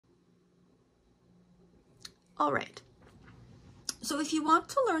All right. So if you want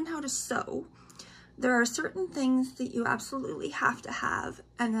to learn how to sew, there are certain things that you absolutely have to have,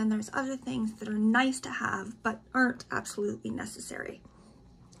 and then there's other things that are nice to have but aren't absolutely necessary.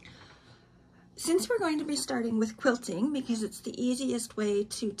 Since we're going to be starting with quilting, because it's the easiest way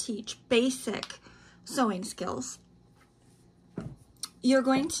to teach basic sewing skills, you're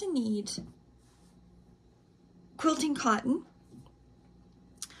going to need quilting cotton.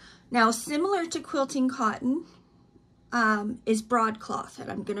 Now, similar to quilting cotton is broadcloth,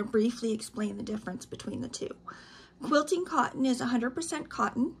 and I'm going to briefly explain the difference between the two. Quilting cotton is 100%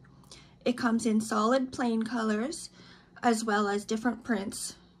 cotton. It comes in solid plain colors as well as different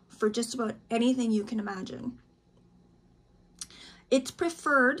prints for just about anything you can imagine. It's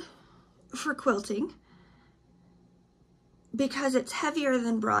preferred for quilting because it's heavier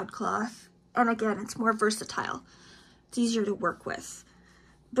than broadcloth, and again, it's more versatile. It's easier to work with.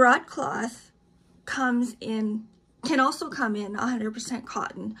 Broadcloth can also come in 100%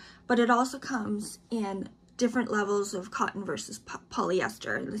 cotton, but it also comes in different levels of cotton versus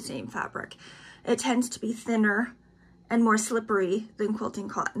polyester in the same fabric. It tends to be thinner and more slippery than quilting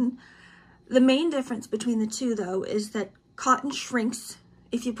cotton. The main difference between the two, though, is that cotton shrinks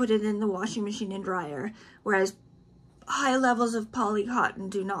if you put it in the washing machine and dryer, whereas high levels of poly cotton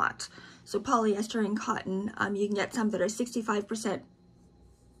do not. So polyester and cotton, you can get some that are 65%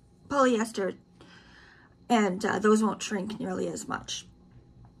 polyester, and those won't shrink nearly as much.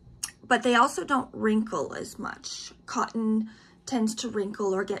 But they also don't wrinkle as much. Cotton tends to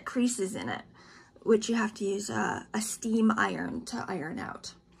wrinkle or get creases in it, which you have to use a steam iron to iron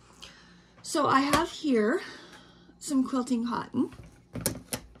out. So I have here some quilting cotton.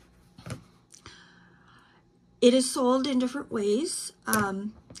 It is sold in different ways.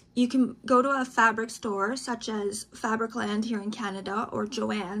 You can go to a fabric store such as Fabricland here in Canada or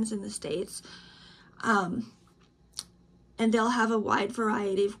Joann's in the States, and they'll have a wide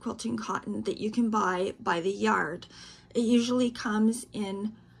variety of quilting cotton that you can buy by the yard. It usually comes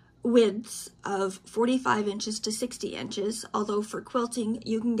in widths of 45 inches to 60 inches, although for quilting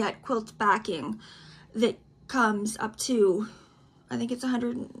you can get quilt backing that comes up to, I think it's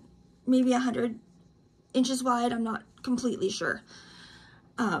 100, maybe 100 inches wide. I'm not completely sure.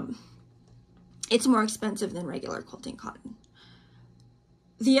 It's more expensive than regular quilting cotton.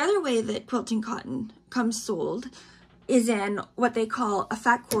 The other way that quilting cotton comes sold is in what they call a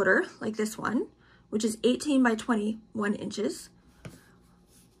fat quarter, like this one, which is 18 by 21 inches.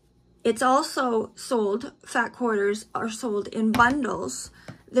 It's also sold, fat quarters are sold in bundles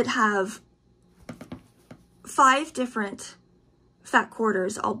that have 5 different fat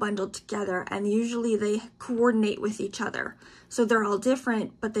quarters all bundled together, and usually they coordinate with each other. So they're all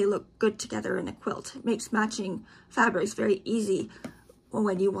different, but they look good together in a quilt. It makes matching fabrics very easy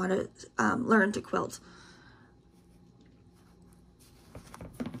when you want to learn to quilt.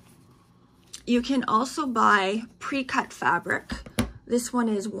 You can also buy pre-cut fabric. This one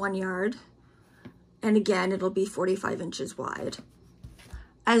is 1 yard, and again, it'll be 45 inches wide,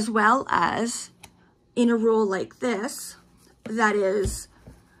 as well as in a roll like this, that is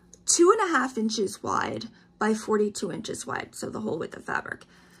 2.5 inches wide by 42 inches wide, so the whole width of fabric.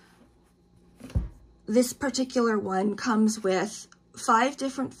 This particular one comes with 5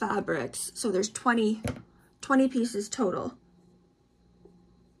 different fabrics, so there's 20 pieces total.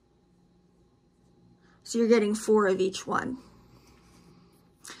 So you're getting 4 of each one.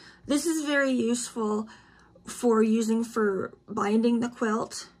 This is very useful for using for binding the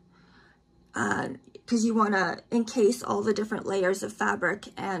quilt, because you want to encase all the different layers of fabric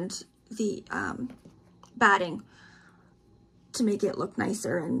and the batting to make it look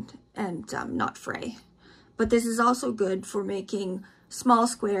nicer and not fray. But this is also good for making small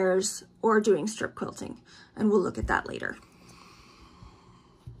squares or doing strip quilting, and we'll look at that later.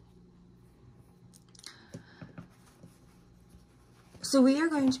 So we are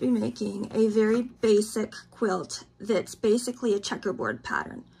going to be making a very basic quilt that's basically a checkerboard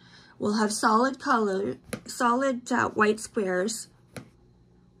pattern. We'll have solid white squares,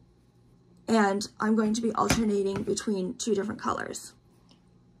 and I'm going to be alternating between 2 different colors.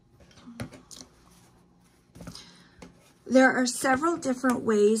 There are several different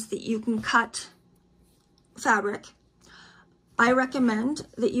ways that you can cut fabric. I recommend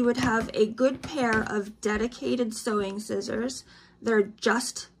that you would have a good pair of dedicated sewing scissors. They're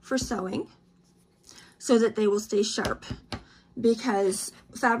just for sewing so that they will stay sharp, because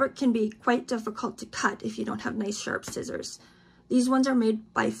fabric can be quite difficult to cut if you don't have nice sharp scissors. These ones are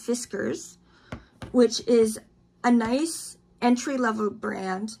made by Fiskars, which is a nice entry-level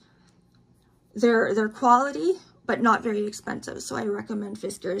brand. They're quality, but not very expensive, so I recommend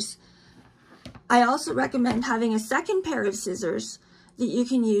Fiskars. I also recommend having a second pair of scissors that you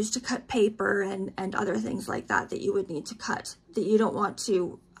can use to cut paper and other things like that that you would need to cut, that you don't want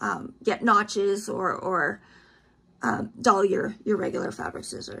to get notches or dull your regular fabric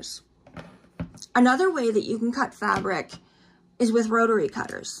scissors. Another way that you can cut fabric is with rotary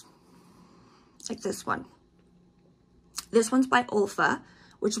cutters, like this one. This one's by Olfa,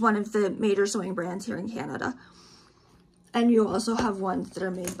 which is one of the major sewing brands here in Canada. And you also have ones that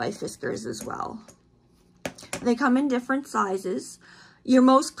are made by Fiskars as well. They come in different sizes. Your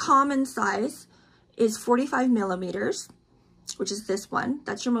most common size is 45 millimeters, which is this one.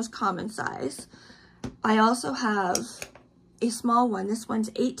 That's your most common size. I also have a small one. This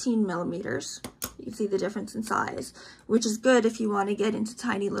one's 18 millimeters. You can see the difference in size, which is good if you want to get into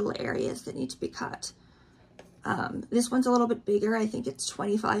tiny little areas that need to be cut. This one's a little bit bigger. I think it's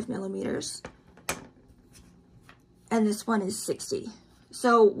 25 millimeters. And this one is 60.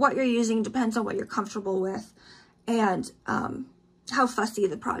 So what you're using depends on what you're comfortable with and how fussy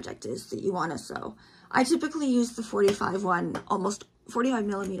the project is that you want to sew. I typically use the 45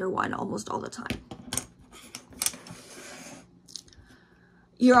 millimeter one almost all the time.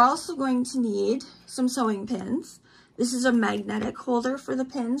 You're also going to need some sewing pins. This is a magnetic holder for the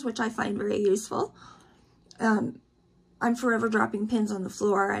pins, which I find very useful. I'm forever dropping pins on the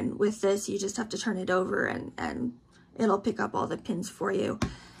floor, and with this, you just have to turn it over and it'll pick up all the pins for you.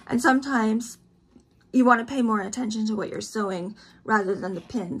 And sometimes you want to pay more attention to what you're sewing rather than the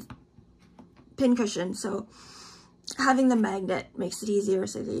pin cushion. So having the magnet makes it easier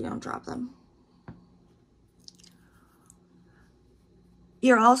so that you don't drop them.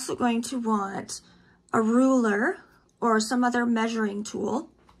 You're also going to want a ruler or some other measuring tool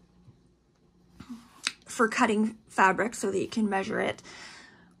for cutting fabric so that you can measure it,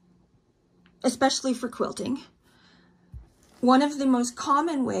 especially for quilting. One of the most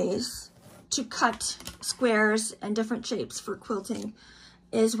common ways to cut squares and different shapes for quilting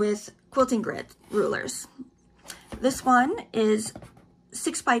is with quilting grid rulers. This one is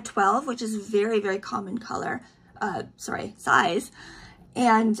 6 by 12, which is a very, very common size.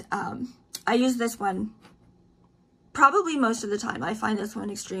 And I use this one probably most of the time. I find this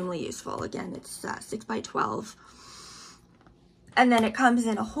one extremely useful. Again, it's 6 by 12. And then it comes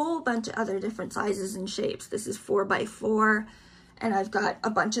in a whole bunch of other different sizes and shapes. This is 4 by 4, and I've got a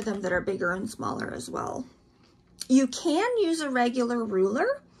bunch of them that are bigger and smaller as well. You can use a regular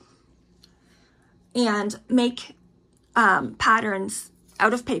ruler and make patterns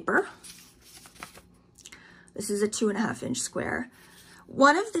out of paper. This is a 2.5 inch square.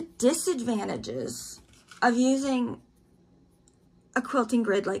 One of the disadvantages of using a quilting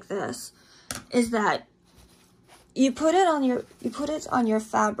grid like this is that you put it on your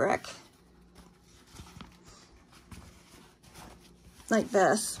fabric like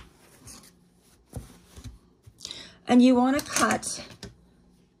this, and you want to cut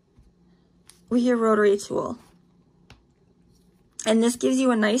with your rotary tool. And this gives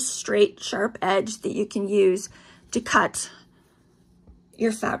you a nice straight, sharp edge that you can use to cut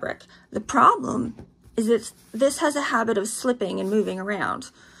your fabric. The problem is that this has a habit of slipping and moving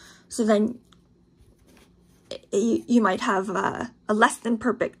around. So then you might have a less than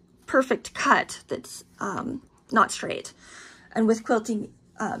perfect cut that's not straight. And with quilting,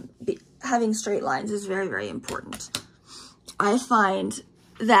 having straight lines is very, very important. I find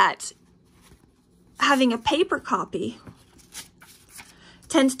that having a paper copy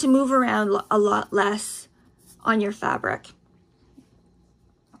tends to move around a lot less on your fabric.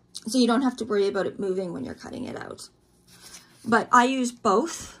 So you don't have to worry about it moving when you're cutting it out. But I use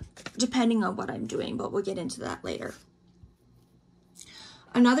both depending on what I'm doing, but we'll get into that later.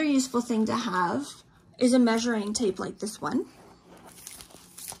 Another useful thing to have is a measuring tape like this one.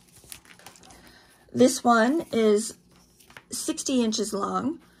 This one is 60 inches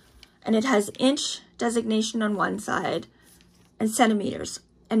long, and it has inch designation on one side and centimeters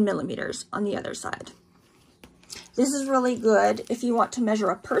and millimeters on the other side. This is really good if you want to measure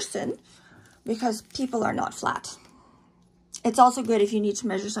a person, because people are not flat. It's also good if you need to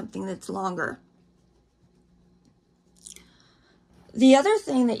measure something that's longer. The other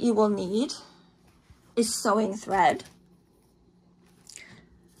thing that you will need is sewing thread.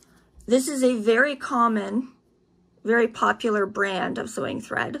 This is a very common, very popular brand of sewing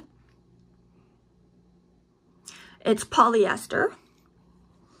thread. It's polyester,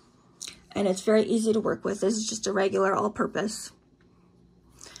 and it's very easy to work with. This is just a regular all-purpose.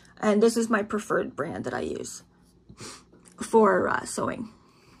 And this is my preferred brand that I use for sewing.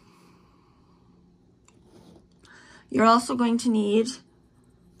 You're also going to need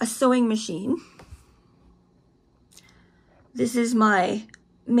a sewing machine. This is my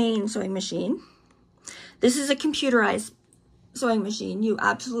main sewing machine. This is a computerized sewing machine. You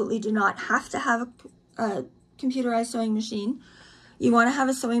absolutely do not have to have a computerized sewing machine. You want to have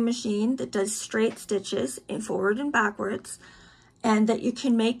a sewing machine that does straight stitches in forward and backwards, and that you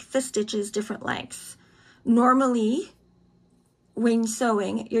can make the stitches different lengths. Normally, when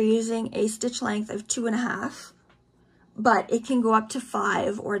sewing, you're using a stitch length of 2.5, but it can go up to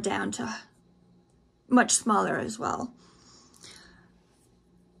 5 or down to much smaller as well.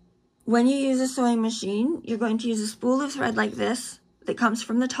 When you use a sewing machine, you're going to use a spool of thread like this that comes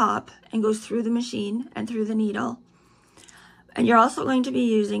from the top and goes through the machine and through the needle. And you're also going to be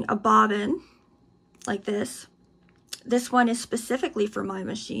using a bobbin like this. This one is specifically for my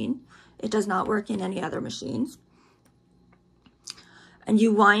machine. It does not work in any other machines. And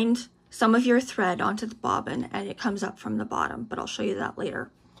you wind some of your thread onto the bobbin and it comes up from the bottom, but I'll show you that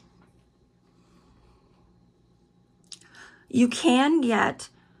later. You can get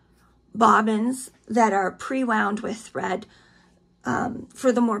bobbins that are pre-wound with thread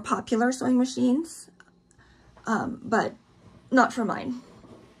for the more popular sewing machines, but not for mine.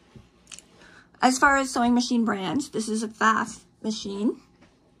 As far as sewing machine brands, this is a Pfaff machine.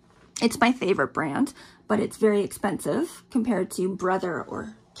 It's my favorite brand, but it's very expensive compared to Brother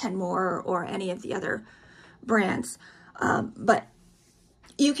or Kenmore or any of the other brands. But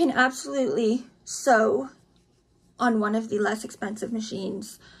you can absolutely sew on one of the less expensive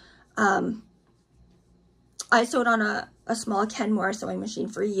machines. I sewed on a small Kenmore sewing machine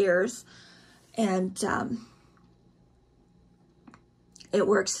for years, and it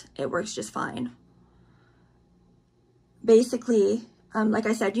works just fine. Basically, like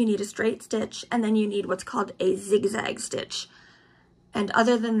I said, you need a straight stitch, and then you need what's called a zigzag stitch. And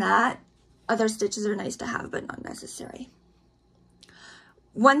other than that, other stitches are nice to have, but not necessary.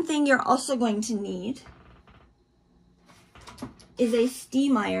 One thing you're also going to need is a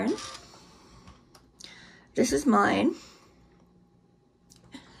steam iron. This is mine.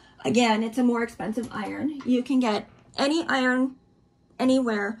 Again, it's a more expensive iron. You can get any iron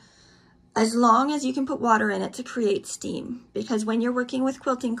anywhere as long as you can put water in it to create steam, because when you're working with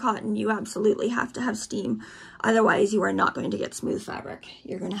quilting cotton, you absolutely have to have steam. Otherwise, you are not going to get smooth fabric.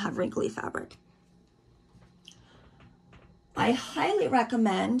 You're going to have wrinkly fabric. I highly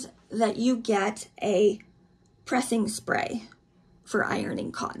recommend that you get a pressing spray for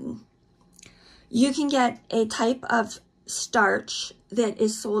ironing cotton. You can get a type of starch that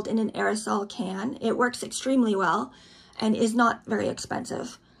is sold in an aerosol can. It works extremely well and is not very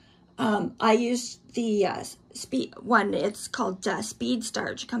expensive. I used the speed one. It's called Speed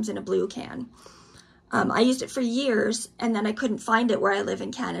Starch. It comes in a blue can. I used it for years, and then I couldn't find it where I live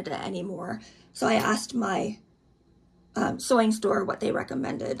in Canada anymore. So I asked my sewing store what they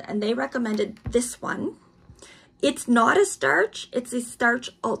recommended, and they recommended this one. It's not a starch, it's a starch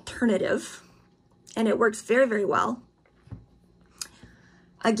alternative, and it works very, very well.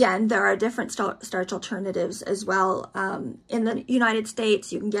 Again, there are different starch alternatives as well. In the United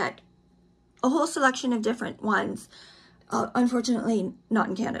States, you can get a whole selection of different ones. Unfortunately, not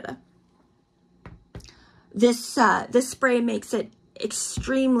in Canada. This spray makes it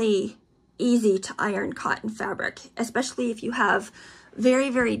extremely easy to iron cotton fabric, especially if you have very,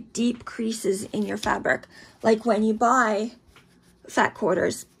 very deep creases in your fabric. Like when you buy fat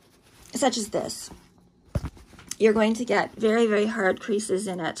quarters, such as this, you're going to get very, very hard creases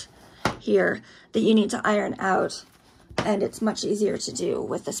in it here that you need to iron out, and it's much easier to do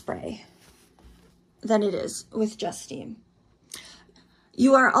with the spray than it is with just steam.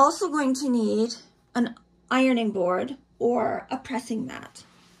 You are also going to need an ironing board or a pressing mat.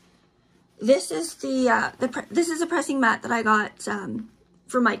 This is this is a pressing mat that I got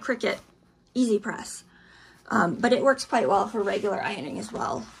for my Cricut Easy Press, but it works quite well for regular ironing as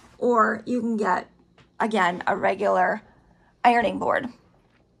well. Or you can get, again, a regular ironing board.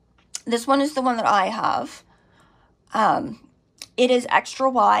 This one is the one that I have. It is extra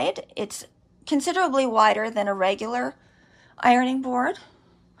wide. It's considerably wider than a regular ironing board.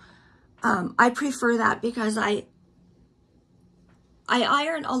 I prefer that because I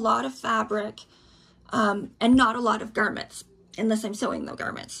iron a lot of fabric and not a lot of garments, unless I'm sewing the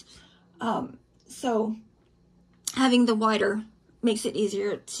garments. So having the wider makes it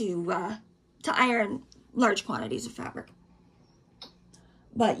easier to iron large quantities of fabric.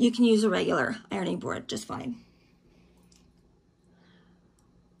 But you can use a regular ironing board just fine.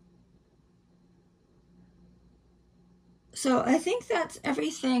 So I think that's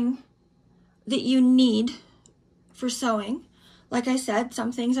everything that you need for sewing. Like I said,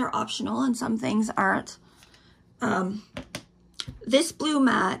 some things are optional and some things aren't. This blue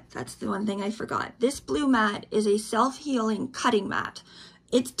mat, that's the one thing I forgot. This blue mat is a self-healing cutting mat.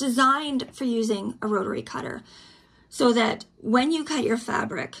 it's designed for using a rotary cutter so that when you cut your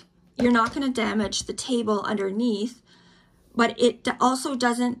fabric, you're not going to damage the table underneath, but it also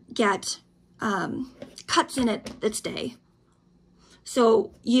doesn't get cuts in it that stay.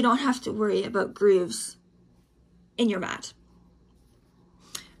 So you don't have to worry about grooves in your mat.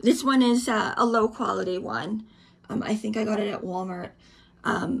 This one is a low quality one. I think I got it at Walmart,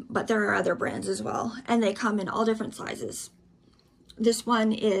 but there are other brands as well, and they come in all different sizes. This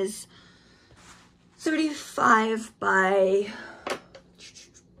one is 35 by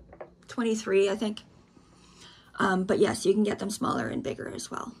 23, I think. But yes, you can get them smaller and bigger as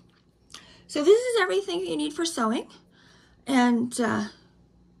well. So this is everything you need for sewing. And I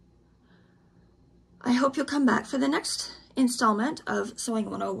hope you'll come back for the next installment of Sewing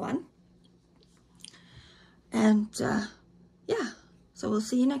 101. And yeah, so we'll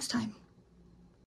see you next time.